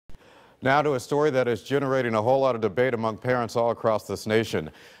Now to a story that is generating a whole lot of debate among parents all across this nation.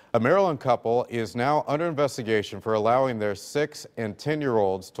 A Maryland couple is now under investigation for allowing their 6 and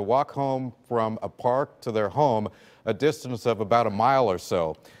 10-year-olds to walk home from a park to their home, a distance of about a mile or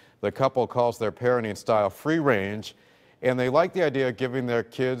so. The couple calls their parenting style free range, and they like the idea of giving their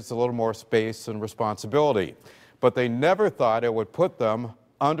kids a little more space and responsibility. But they never thought it would put them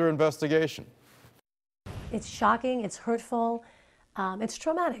under investigation. It's shocking, it's hurtful, it's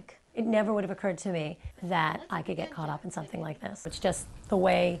traumatic. It never would have occurred to me that I could get caught up in something like this. It's just the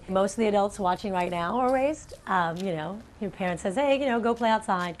way most of the adults watching right now are raised. Your parent says, hey, go play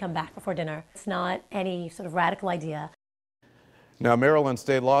outside, come back before dinner. It's not any sort of radical idea. Now, Maryland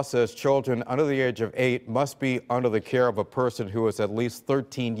state law says children under the age of 8 must be under the care of a person who is at least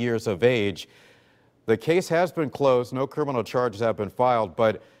 13 years of age. The case has been closed. No criminal charges have been filed,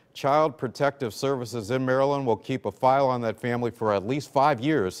 but Child Protective Services in Maryland will keep a file on that family for at least 5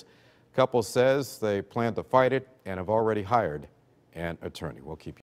 years. The couple says they plan to fight it and have already hired an attorney. We'll keep you